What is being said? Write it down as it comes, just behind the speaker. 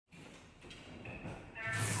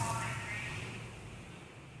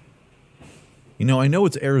You know, I know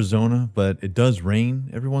it's Arizona, but it does rain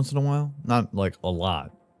every once in a while. Not like a lot,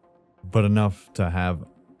 but enough to have,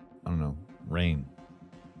 I don't know, rain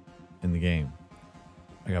in the game.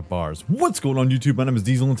 I got bars. What's going on, YouTube? My name is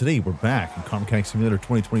Diesel, and today we're back in Car Mechanic Simulator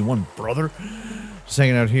 2021, brother. Just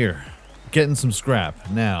hanging out here, getting some scrap.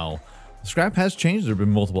 Now, the scrap has changed. There have been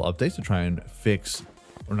multiple updates to try and fix,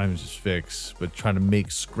 or not even just fix, but try to make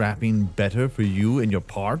scrapping better for you and your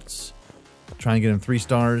parts. Try and get them 3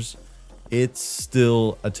 stars. It's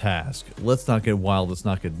still a task. Let's not get wild, let's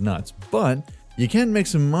not get nuts. But you can make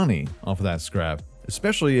some money off of that scrap,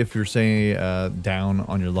 especially if you're, say, down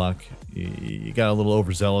on your luck. You got a little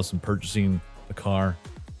overzealous in purchasing a car,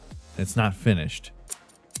 and it's not finished,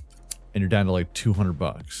 and you're down to like 200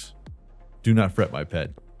 bucks. Do not fret, my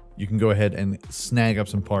pet. You can go ahead and snag up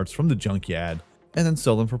some parts from the junkyard and then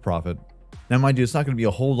sell them for profit. Now, mind you, it's not going to be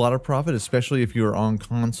a whole lot of profit, especially if you're on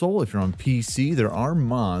console. If you're on PC, there are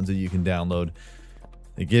mods that you can download.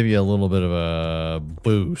 They give you a little bit of a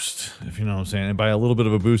boost, if you know what I'm saying. And by a little bit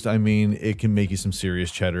of a boost, I mean it can make you some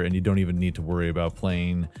serious cheddar, and you don't even need to worry about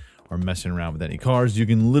playing or messing around with any cars. You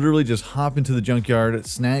can literally just hop into the junkyard,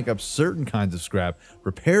 snag up certain kinds of scrap,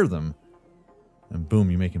 repair them, and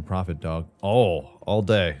boom, you're making profit, dog. All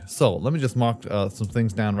day. So let me just mark some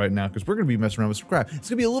things down right now, because we're going to be messing around with scrap. It's going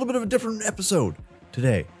to be a little bit of a different episode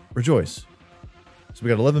today. Rejoice. So we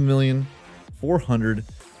got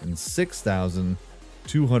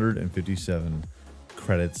 11,406,257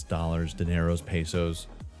 credits, dollars, dineros, pesos,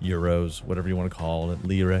 euros, whatever you want to call it,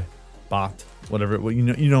 lire, baht, whatever. Well, you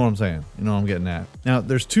know what I'm saying. You know what I'm getting at. Now,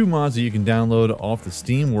 there's 2 mods that you can download off the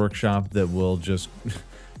Steam Workshop that will just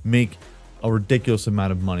make a ridiculous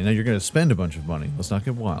amount of money. Now, you're going to spend a bunch of money. Let's not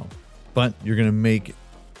get wild. But you're going to make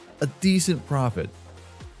a decent profit.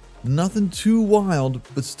 Nothing too wild,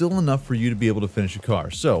 but still enough for you to be able to finish a car.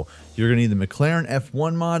 So, you're going to need the McLaren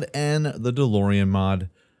F1 mod and the DeLorean mod,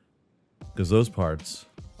 because those parts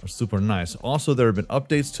are super nice. Also, there have been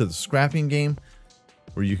updates to the scrapping game,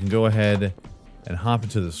 where you can go ahead and hop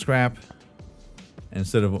into the scrap. And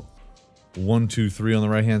instead of 1, 2, 3 on the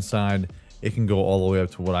right-hand side, it can go all the way up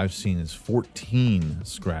to what I've seen is 14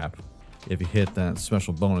 scrap if you hit that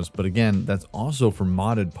special bonus. But again, that's also for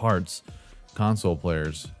modded parts. Console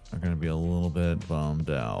players are going to be a little bit bummed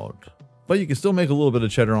out. But you can still make a little bit of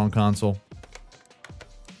cheddar on console.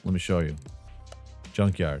 Let me show you.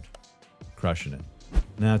 Junkyard. Crushing it.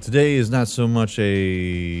 Now, today is not so much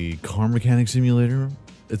a car mechanic simulator.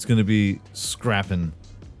 It's going to be scrapping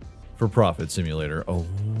for profit simulator. Oh,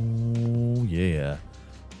 yeah.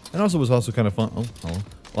 And also, it was also kind of fun.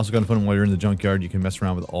 Also kind of fun while you're in the junkyard. You can mess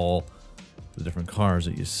around with all the different cars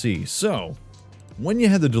that you see. So, when you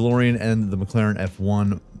have the DeLorean and the McLaren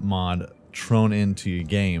F1 mod thrown into your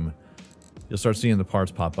game, you'll start seeing the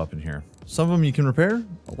parts pop up in here. Some of them you can repair.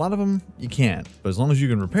 A lot of them you can't. But as long as you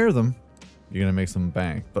can repair them, you're gonna make some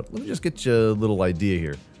bank. But let me just get you a little idea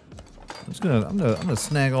here. I'm gonna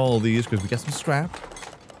snag all of these because we got some scrap.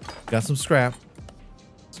 Got some scrap.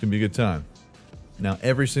 It's gonna be a good time. Now,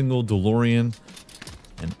 every single DeLorean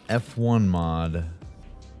and F1 mod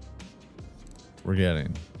we're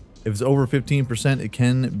getting, if it's over 15%, it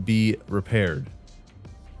can be repaired.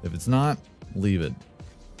 If it's not, leave it.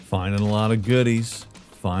 Finding a lot of goodies.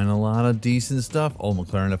 Find a lot of decent stuff. Oh,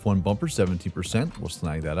 McLaren F1 bumper, 17%. We'll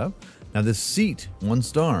snag that up. Now, this seat, 1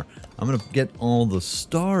 star. I'm going to get all the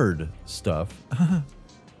starred stuff.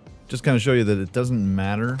 Just kind of show you that it doesn't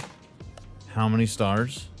matter how many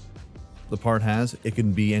stars the part has. It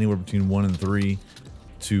can be anywhere between 1 and 3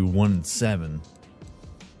 to 1 and 7.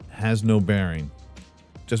 Has no bearing.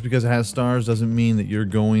 Just because it has stars doesn't mean that you're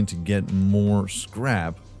going to get more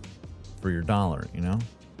scrap for your dollar, you know?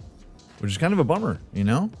 Which is kind of a bummer, you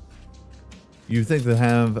know? You think to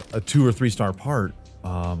have a 2 or 3 star part,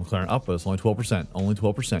 McLaren up, but it's only 12%. Only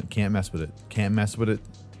 12%. Can't mess with it. Can't mess with it.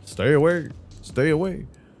 Stay away. Stay away.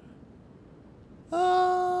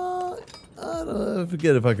 I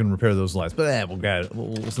forget if I can repair those lights, but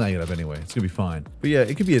we'll snag it up anyway. It's gonna be fine. But yeah,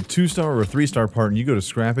 it could be a 2-star or a 3-star part, and you go to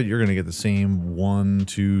scrap it, you're gonna get the same 1,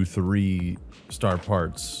 2, 3 star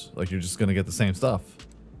parts. Like, you're just gonna get the same stuff.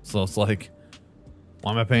 So it's like,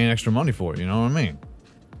 why am I paying extra money for it? You know what I mean?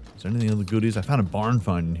 Is there anything other goodies? I found a barn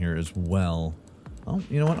find in here as well. Oh,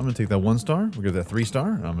 you know what? I'm gonna take that 1 star. We'll give that 3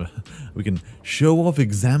 star. We can show off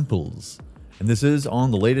examples. And this is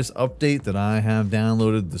on the latest update that I have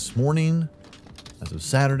downloaded this morning. As of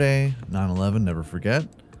Saturday, 9/11, never forget.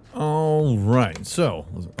 All right, so,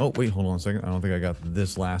 oh, wait, hold on a second. I don't think I got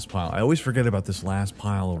this last pile. I always forget about this last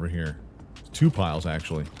pile over here. 2 piles,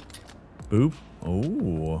 actually. Boop.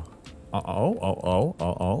 Oh.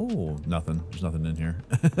 Nothing. There's nothing in here.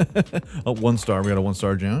 Oh, 1 star. We got a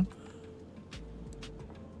 1-star gem.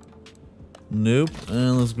 Nope.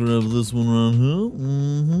 And let's grab this one right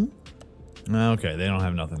here. Okay, they don't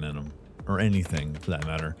have nothing in them. Or anything, for that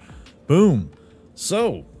matter. Boom.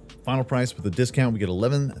 So, final price with a discount, we get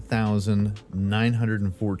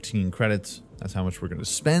 11,914 credits. That's how much we're going to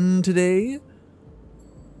spend today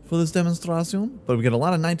for this demonstration. But we got a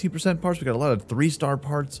lot of 19% parts. We got a lot of 3-star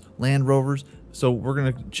parts, Land Rovers. So we're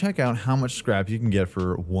going to check out how much scrap you can get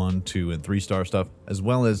for 1, 2, and 3-star stuff, as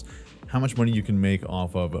well as how much money you can make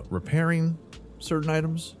off of repairing certain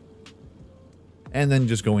items. And then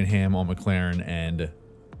just going ham on McLaren and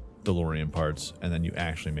DeLorean parts, and then you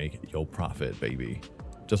actually make your profit, baby.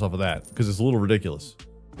 Just off of that, because it's a little ridiculous.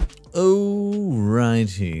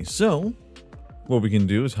 Alrighty, so what we can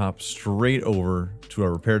do is hop straight over to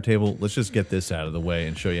our repair table. Let's just get this out of the way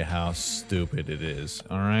and show you how stupid it is.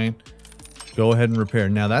 All right, go ahead and repair.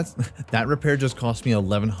 Now that repair just cost me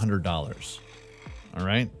 $1,100. All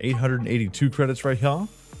right, 882 credits right here.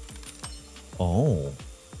 Oh,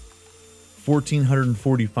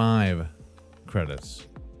 1,445 credits.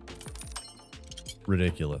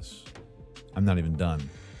 Ridiculous. I'm not even done.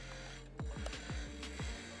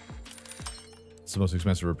 It's the most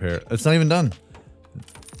expensive repair. It's not even done.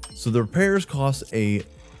 So the repairs cost a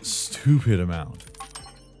stupid amount.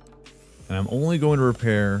 And I'm only going to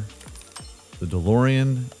repair the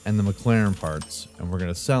DeLorean and the McLaren parts, and we're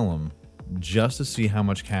going to sell them just to see how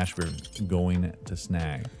much cash we're going to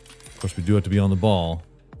snag. Of course, we do have to be on the ball.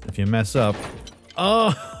 If you mess up, oh,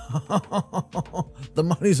 the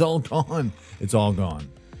money's all gone. It's all gone.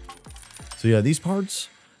 So yeah, these parts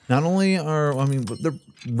not only are, I mean, they're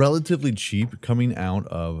relatively cheap coming out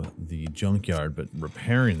of the junkyard, but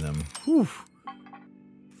repairing them, whew,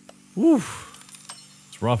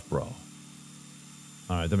 it's rough, bro. All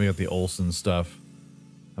right, then we got the Olsen stuff.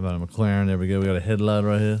 How about a McLaren? There we go. We got a headlight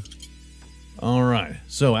right here. All right,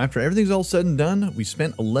 so after everything's all said and done, we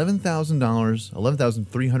spent $11,000,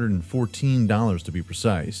 $11,314 to be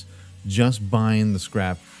precise, just buying the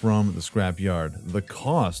scrap from the scrap yard. The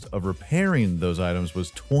cost of repairing those items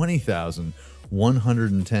was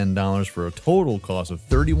 $20,110 for a total cost of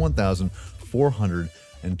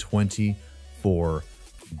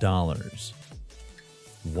 $31,424.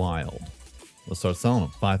 Wild. Let's start selling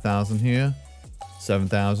them. 5,000 here,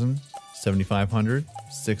 7,000, 7,500,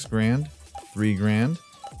 6 grand. 3 grand.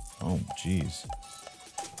 Oh, jeez.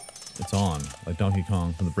 It's on, like Donkey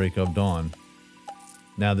Kong from the break of dawn.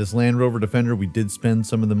 Now, this Land Rover Defender, we did spend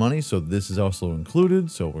some of the money, so this is also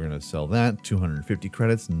included. So we're going to sell that. 250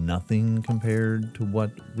 credits, nothing compared to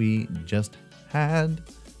what we just had.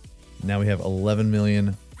 Now we have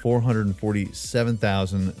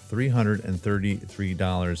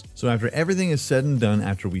 $11,447,333. So after everything is said and done,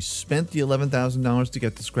 after we spent the $11,000 to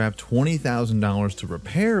get the scrap, $20,000 to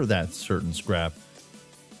repair that certain scrap,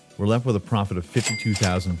 we're left with a profit of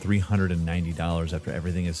 $52,390 after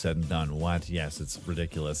everything is said and done. What? Yes, it's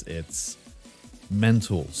ridiculous. It's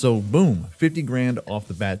mental. So boom, 50 grand off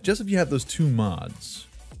the bat, just if you have those 2 mods.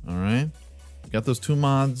 All right, you got those 2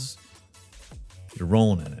 mods, you're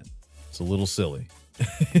rolling in it. It's a little silly.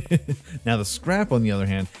 Now the scrap, on the other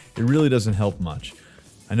hand, it really doesn't help much.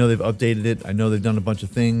 I know they've updated it. I know they've done a bunch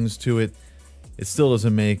of things to it. It still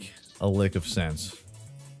doesn't make a lick of sense.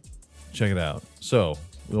 Check it out. So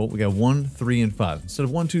we got 1, 3, and 5 instead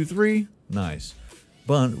of 1, 2, 3. Nice,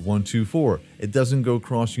 but 1, 2, 4. It doesn't go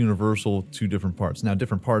cross universal to different parts. Now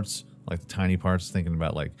different parts, like the tiny parts, thinking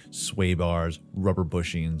about like sway bars, rubber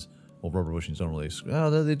bushings. Well, rubber bushings don't really.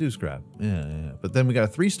 Oh, they do scrap. Yeah. But then we got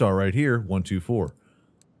a 3-star right here. 1, 2, 4.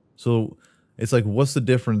 So it's like, what's the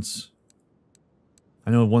difference?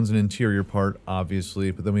 I know one's an interior part,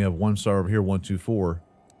 obviously, but then we have 1 star over here. 1, 2, 4.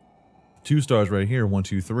 2 stars right here. 1,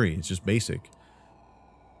 2, 3. It's just basic.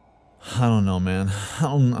 I don't know, man. I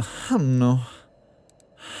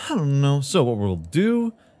don't know. So what we'll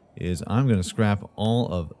do is I'm gonna scrap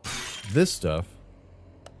all of this stuff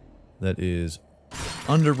that is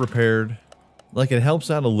under repaired. Like, it helps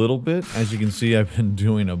out a little bit. As you can see, I've been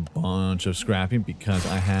doing a bunch of scrapping because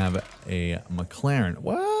I have a McLaren.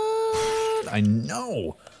 What? I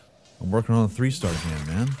know. I'm working on a 3-star again,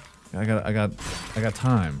 man. I got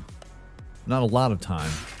time. Not a lot of time,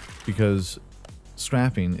 because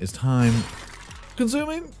scrapping is time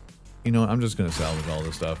consuming. You know what? I'm just gonna salvage all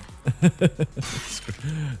this stuff.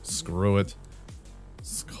 Screw it.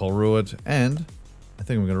 And I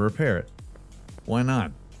think I'm gonna repair it. Why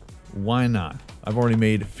not? Why not? I've already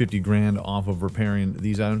made 50 grand off of repairing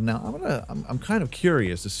these items. Now I'm kind of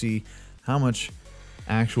curious to see how much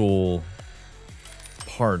actual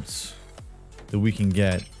parts that we can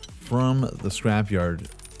get from the scrapyard.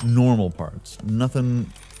 Normal parts, nothing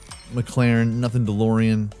McLaren, nothing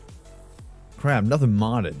DeLorean, crap, nothing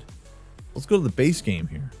modded. let's go to the base game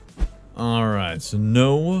here. All right, so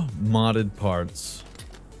no modded parts.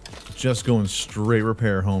 Just going straight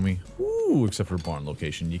repair, homie. Ooh, except for barn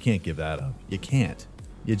location. You can't give that up. You can't.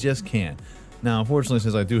 You just can't. Now, unfortunately,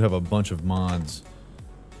 since I do have a bunch of mods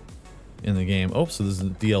in the game. Oh, so this is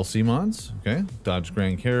DLC mods. Okay. Dodge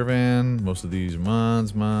Grand Caravan. Most of these are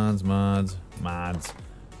mods. If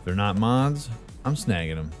they're not mods, I'm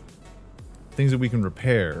snagging them. Things that we can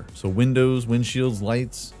repair. So windows, windshields,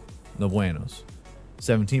 lights, no buenos.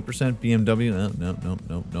 17% BMW. No.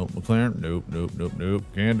 McLaren. Nope.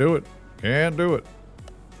 Can't do it.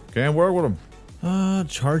 Can't work with them.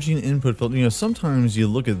 Charging input filter. You know, sometimes you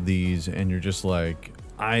look at these and you're just like,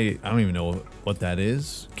 I don't even know what that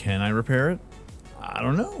is. Can I repair it? I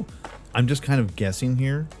don't know. I'm just kind of guessing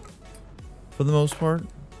here for the most part.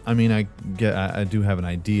 I mean, I do have an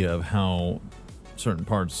idea of how certain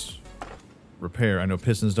parts repair. I know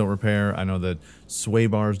pistons don't repair. I know that sway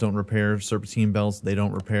bars don't repair. Serpentine belts, they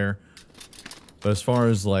don't repair. But as far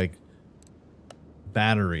as like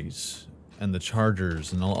batteries and the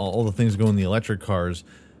chargers and all the things that go in the electric cars,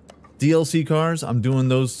 DLC cars, I'm doing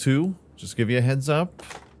those too. Just give you a heads up.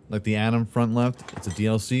 Like the Atom front left, it's a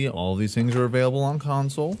DLC. All of these things are available on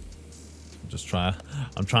console.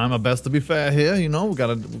 I'm trying my best to be fair here, you know. We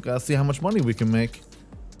gotta see how much money we can make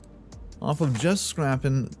off of just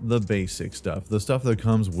scrapping the basic stuff, the stuff that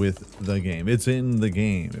comes with the game. It's in the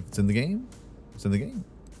game. If it's in the game, it's in the game.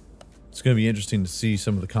 It's gonna be interesting to see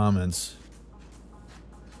some of the comments.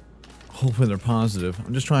 Hopefully they're positive.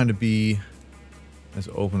 I'm just trying to be as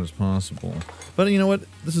open as possible. But you know what?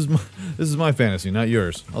 This is my fantasy, not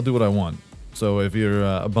yours. I'll do what I want. So if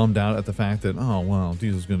you're bummed out at the fact that, oh wow,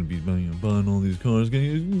 Diesel's gonna be buying all these cars,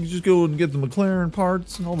 you just go and get the McLaren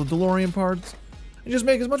parts and all the DeLorean parts and just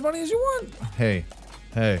make as much money as you want. Hey.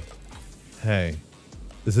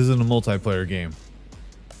 This isn't a multiplayer game.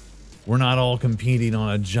 We're not all competing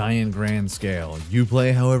on a giant grand scale. You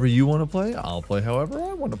play however you want to play. I'll play however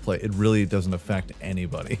I want to play. It really doesn't affect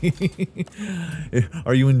anybody.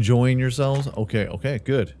 Are you enjoying yourselves? Okay,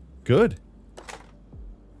 good.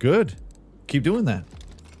 Keep doing that.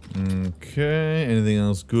 Okay, anything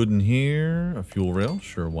else good in here? A fuel rail?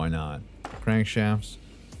 Sure, why not? Crankshafts,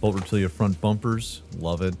 bolt reptilia front bumpers,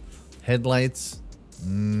 love it. Headlights,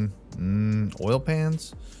 oil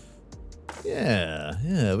pans.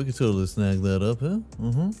 Yeah, we could totally snag that up, huh?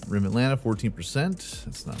 Rim Atlanta, 14%.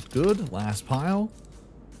 That's not good. Last pile.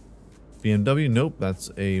 BMW, nope,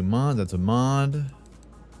 that's a mod.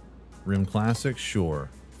 Rim Classic, sure.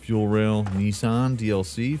 Fuel rail, Nissan,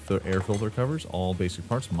 DLC, for air filter covers, all basic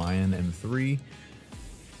parts, Mayan M3.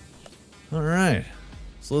 Alright,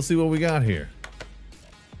 so let's see what we got here.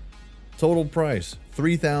 Total price,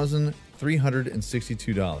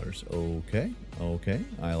 $3,362. Okay,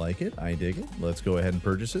 I like it, I dig it. Let's go ahead and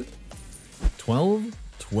purchase it. 12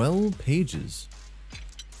 pages.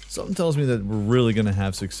 Something tells me that we're really gonna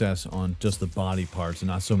have success on just the body parts and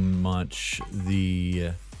not so much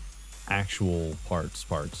the actual parts.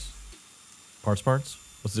 What's the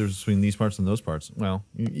difference between these parts and those parts? Well,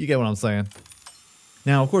 you get what I'm saying.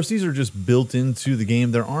 Now, of course, these are just built into the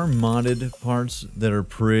game. There are modded parts that are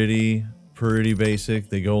pretty basic.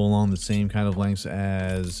 They go along the same kind of lengths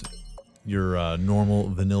as your normal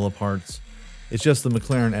vanilla parts. It's just the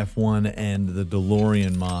McLaren F1 and the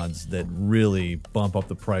DeLorean mods that really bump up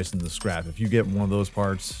the price in the scrap. If you get one of those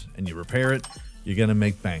parts and you repair it, you're gonna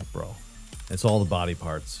make bank, bro. It's all the body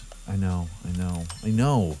parts. I know.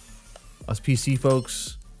 Us PC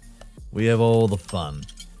folks, we have all the fun.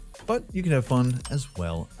 But you can have fun as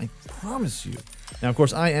well, I promise you. Now, of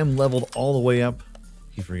course, I am leveled all the way up.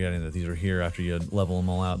 Keep forgetting that these are here after you level them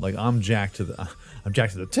all out. Like, I'm jacked to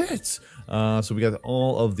the tits. So we got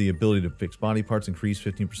all of the ability to fix body parts, increase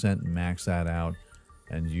 15%, max that out,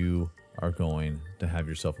 and you are going to have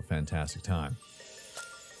yourself a fantastic time.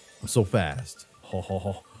 I'm so fast.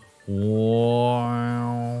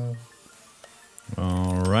 Wow.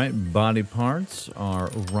 All right, body parts are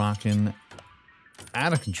rocking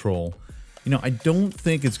out of control. You know, I don't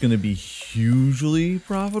think it's going to be hugely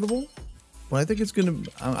profitable, but I think it's going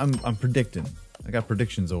to. I'm predicting. I got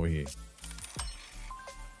predictions over here.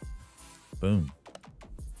 Boom.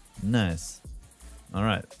 Nice. All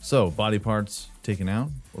right, so body parts taken out,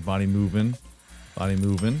 or body moving.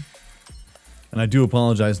 And I do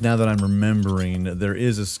apologize, now that I'm remembering, there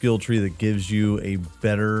is a skill tree that gives you a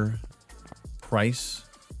better price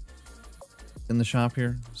in the shop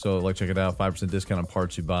here. So, like, check it out, 5% discount on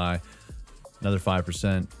parts you buy, another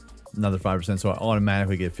 5%, so I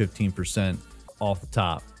automatically get 15% off the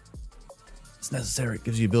top. It's necessary. It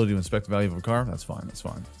gives you the ability to inspect the value of a car. That's fine.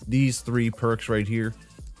 These 3 perks right here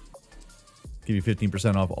give you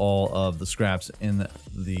 15% off all of the scraps in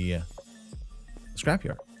the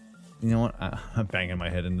scrapyard. You know what? I'm banging my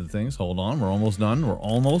head into things. Hold on. We're almost done. We're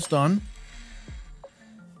almost done.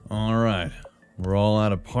 All right. We're all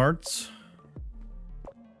out of parts.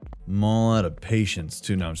 I'm all out of patience,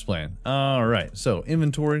 too. No, I'm just playing. All right. So,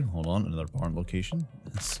 inventory. Hold on. Another barn location.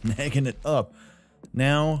 Snagging it up.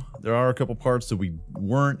 Now, there are a couple parts that we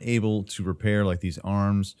weren't able to repair, like these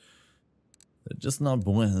arms. They're just not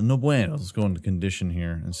bueno. No bueno. Let's go into condition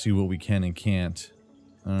here and see what we can and can't.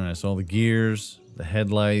 All right. So, all the gears. The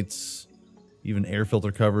headlights, even air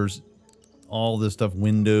filter covers, all this stuff,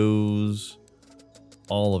 windows,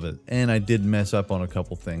 all of it. And I did mess up on a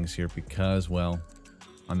couple things here because, well,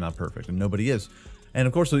 I'm not perfect and nobody is. And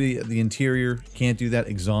of course, the interior, can't do that.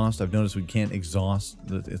 Exhaust, I've noticed we can't exhaust.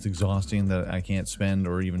 It's exhausting that I can't spend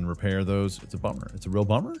or even repair those. It's a bummer. It's a real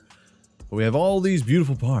bummer. But we have all these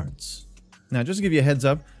beautiful parts. Now, just to give you a heads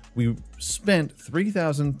up, we spent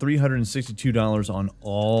 $3,362 on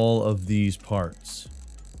all of these parts.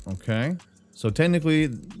 Okay, so technically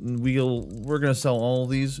we're gonna sell all of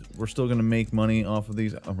these. We're still gonna make money off of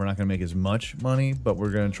these. We're not gonna make as much money, but we're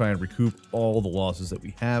gonna try and recoup all the losses that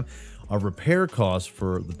we have. Our repair cost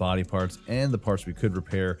for the body parts and the parts we could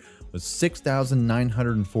repair was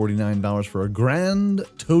 $6,949 for a grand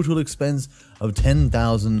total expense of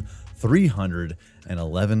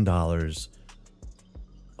 $10,311.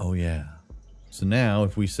 Oh yeah. So now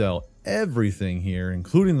if we sell everything here,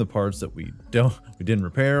 including the parts that we didn't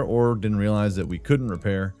repair or didn't realize that we couldn't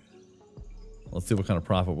repair, let's see what kind of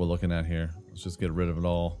profit we're looking at here. Let's just get rid of it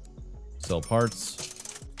all. Sell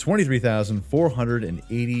parts.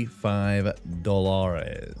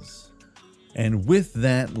 $23,485. And with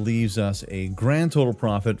that leaves us a grand total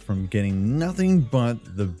profit from getting nothing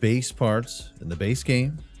but the base parts in the base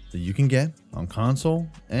game that you can get on console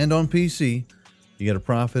and on PC. You get a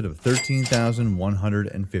profit of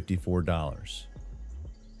 $13,154.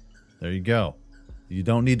 There you go. You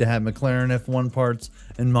don't need to have McLaren F1 parts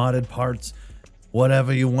and modded parts,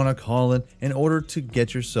 whatever you want to call it, in order to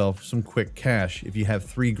get yourself some quick cash. If you have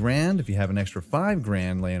 $3 grand, if you have an extra $5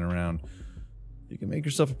 grand laying around, you can make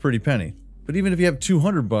yourself a pretty penny. But even if you have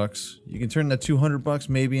 200 bucks, you can turn that 200 bucks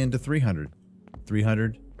maybe into 300,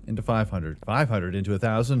 300 into 500, 500 into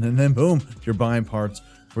 1,000, and then boom, you're buying parts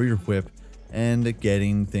for your whip and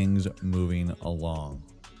getting things moving along.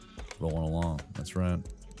 Rolling along. That's right.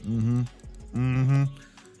 And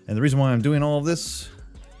the reason why I'm doing all of this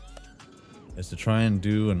is to try and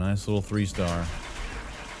do a nice little 3-star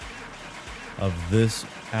of this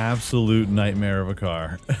absolute nightmare of a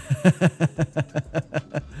car. Can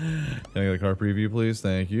I get a car preview, please?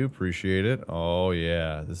 Thank you. Appreciate it. Oh,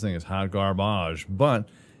 yeah. This thing is hot garbage, but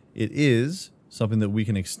it is something that we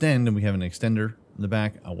can extend, and we have an extender in the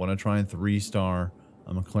back. I want to try and 3-star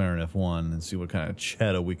a McLaren F1 and see what kind of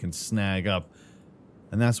cheddar we can snag up.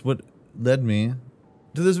 And that's what led me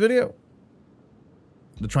to this video,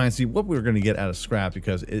 to try and see what we're going to get out of scrap,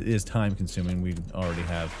 because it is time consuming. We already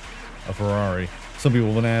have a Ferrari. Some people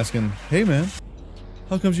have been asking, hey man,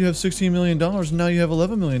 how comes you have $16 million and now you have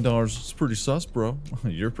 $11 million? It's pretty sus, bro.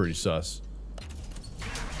 You're pretty sus.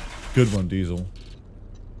 Good one, Diesel.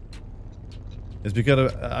 It's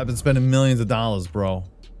because I've been spending millions of dollars, bro.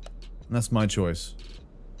 And that's my choice.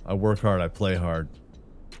 I work hard, I play hard.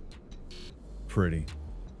 Pretty.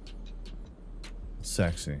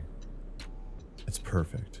 Sexy. It's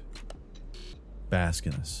perfect. Bask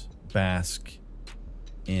in us. Bask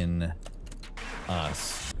in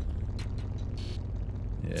us.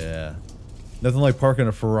 Yeah. Nothing like parking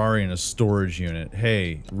a Ferrari in a storage unit.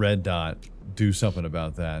 Hey, Red Dot, do something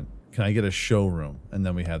about that. Can I get a showroom? And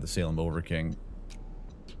then we have the Salem Over King.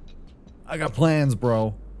 I got plans,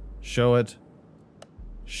 bro. Show it.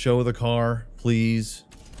 Show the car, please.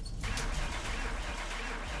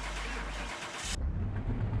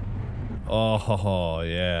 Oh,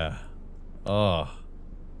 yeah. Oh.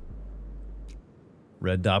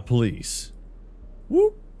 Red Dot Police.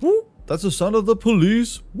 Whoop, whoop. That's the sound of the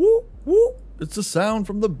police. Whoop, whoop. It's the sound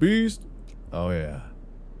from the beast. Oh, yeah.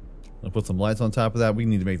 I'll put some lights on top of that. We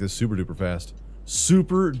need to make this super duper fast.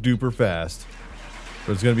 Super duper fast.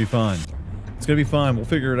 But it's gonna be fun. It's gonna be fun. We'll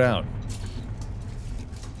figure it out.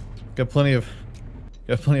 Got plenty of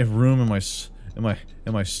room in my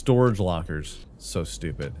storage lockers. So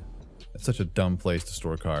stupid. It's such a dumb place to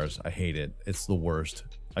store cars. I hate it. It's the worst.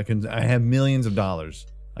 I have millions of dollars.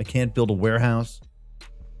 I can't build a warehouse.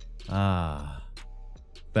 Ah.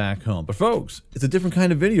 Back home. But folks, it's a different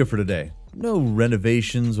kind of video for today. No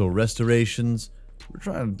renovations or restorations.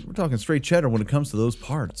 We're talking straight cheddar when it comes to those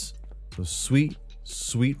parts. Those sweet,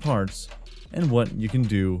 sweet parts, and what you can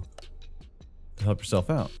do to help yourself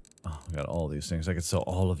out. Oh, I got all these things. I could sell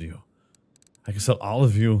all of you. I could sell all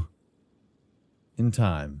of you. In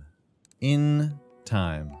time. In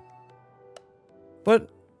time.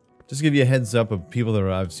 But just to give you a heads up of people that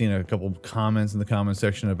I've seen a couple comments in the comment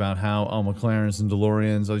section about how, oh, McLarens and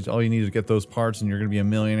DeLoreans, all you need to get those parts and you're going to be a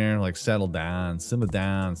millionaire. Like, settle down, simmer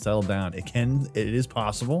down, settle down. It is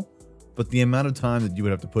possible, but the amount of time that you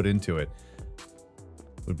would have to put into it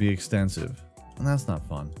would be extensive. And that's not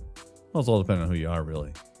fun. Well, it's all depending on who you are,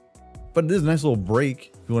 really. But it is a nice little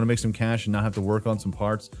break if you want to make some cash and not have to work on some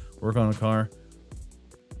parts, work on a car.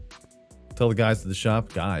 Tell the guys at the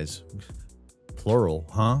shop, guys, plural,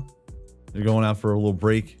 huh? You're going out for a little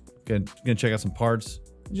break, gonna check out some parts,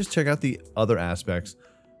 and just check out the other aspects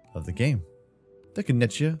of the game. That can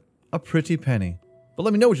net you a pretty penny. But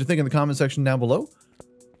let me know what you think in the comment section down below.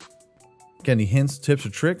 Got any hints, tips, or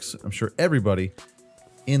tricks? I'm sure everybody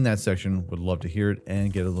in that section would love to hear it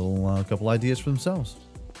and get a little couple ideas for themselves.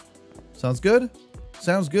 Sounds good?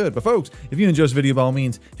 Sounds good. But folks, if you enjoyed this video, by all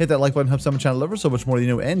means, hit that like button, help some channel over so much more than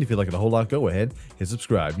you know. And if you like it a whole lot, go ahead, hit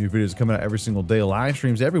subscribe. New videos are coming out every single day, live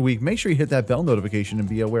streams every week. Make sure you hit that bell notification and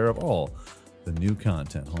be aware of all the new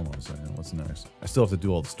content. Hold on a second. What's next? I still have to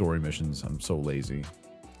do all the story missions. I'm so lazy.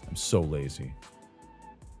 I'm so lazy.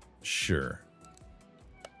 Sure.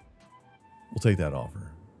 We'll take that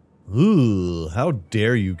offer. Ooh, how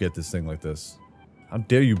dare you get this thing like this? How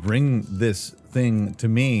dare you bring this thing to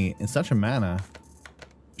me in such a manner?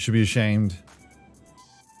 You should be ashamed.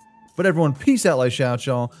 But everyone, peace out, like shout,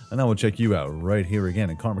 y'all, and I will check you out right here again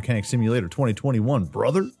in Car Mechanic Simulator 2021,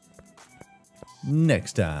 brother.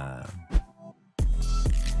 Next time.